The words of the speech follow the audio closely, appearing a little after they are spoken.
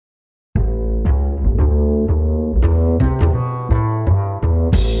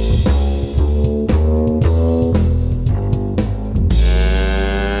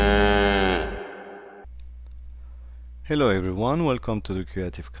Hello everyone, welcome to the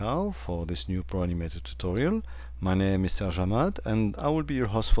Creative Cow for this new ProAnimator tutorial. My name is Serge Ahmad and I will be your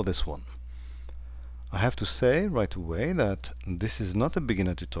host for this one. I have to say right away that this is not a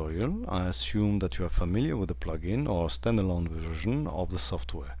beginner tutorial. I assume that you are familiar with the plugin or standalone version of the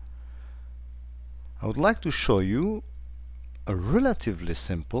software. I would like to show you a relatively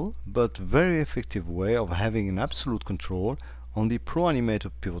simple but very effective way of having an absolute control on the ProAnimator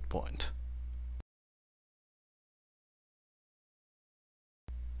pivot point.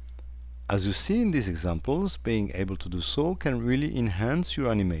 As you see in these examples, being able to do so can really enhance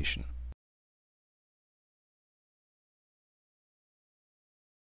your animation.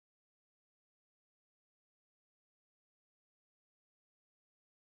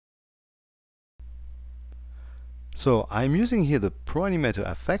 So I'm using here the ProAnimator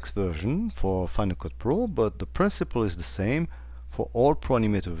FX version for Final Cut Pro, but the principle is the same for all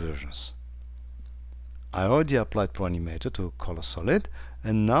ProAnimator versions. I already applied ProAnimator to Color Solid,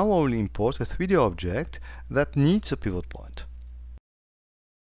 and now I will import a 3D object that needs a pivot point.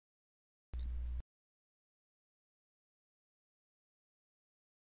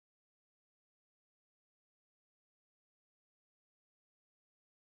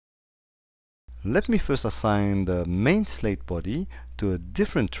 Let me first assign the main slate body to a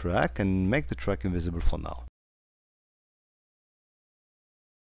different track and make the track invisible for now.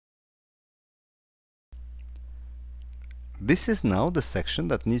 This is now the section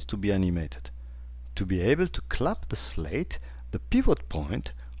that needs to be animated. To be able to clap the slate, the pivot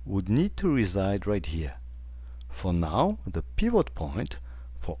point would need to reside right here. For now, the pivot point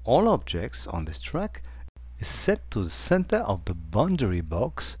for all objects on this track is set to the center of the boundary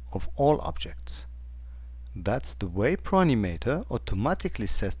box of all objects. That's the way ProAnimator automatically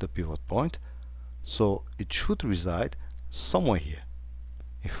sets the pivot point, so it should reside somewhere here.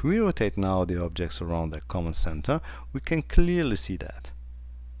 If we rotate now the objects around their common center, we can clearly see that.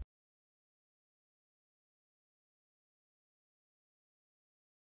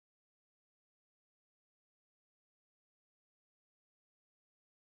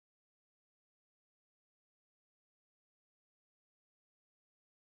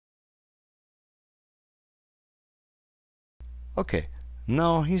 Okay,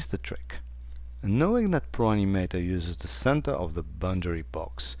 now here's the trick. Knowing that ProAnimator uses the center of the boundary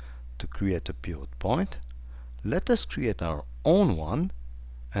box to create a pivot point, let us create our own one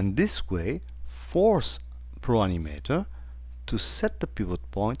and this way force ProAnimator to set the pivot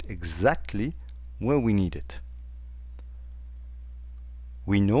point exactly where we need it.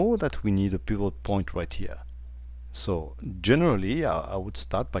 We know that we need a pivot point right here. So generally I would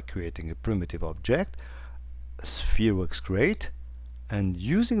start by creating a primitive object. A sphere works great. And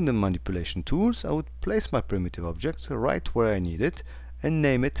using the manipulation tools, I would place my primitive object right where I need it and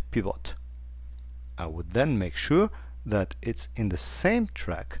name it pivot. I would then make sure that it's in the same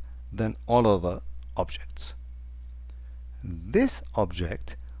track than all other objects. This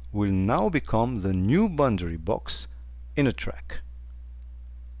object will now become the new boundary box in a track.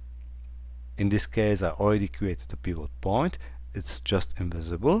 In this case, I already created a pivot point. It's just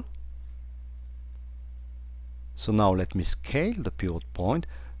invisible. So now let me scale the pivot point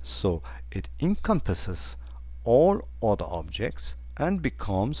so it encompasses all other objects and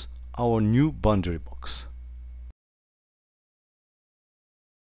becomes our new boundary box.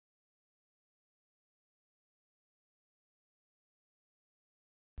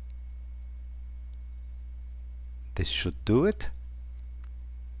 This should do it.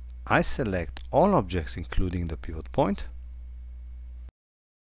 I select all objects including the pivot point.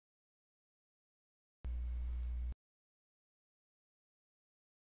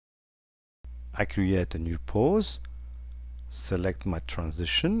 I create a new pose, select my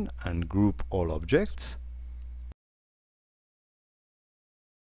transition and group all objects.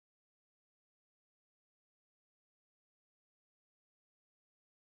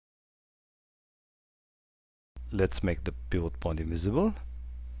 Let's make the pivot point invisible.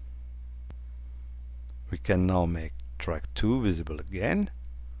 We can now make track 2 visible again.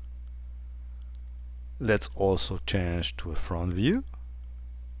 Let's also change to a front view.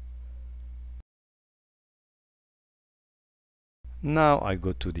 Now I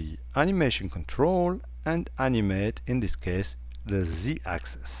go to the animation control and animate, in this case, the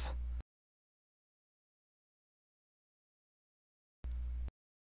Z-axis.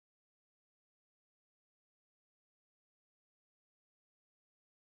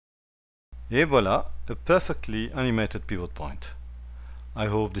 Et voilà, a perfectly animated pivot point. I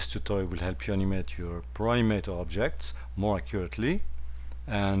hope this tutorial will help you animate your ProAnimator objects more accurately,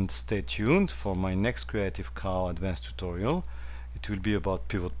 and stay tuned for my next Creative Cow advanced tutorial it will be about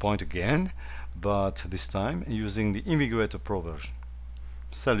pivot point again, but this time using the Immigrator Pro version.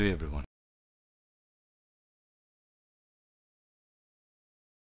 Salut everyone.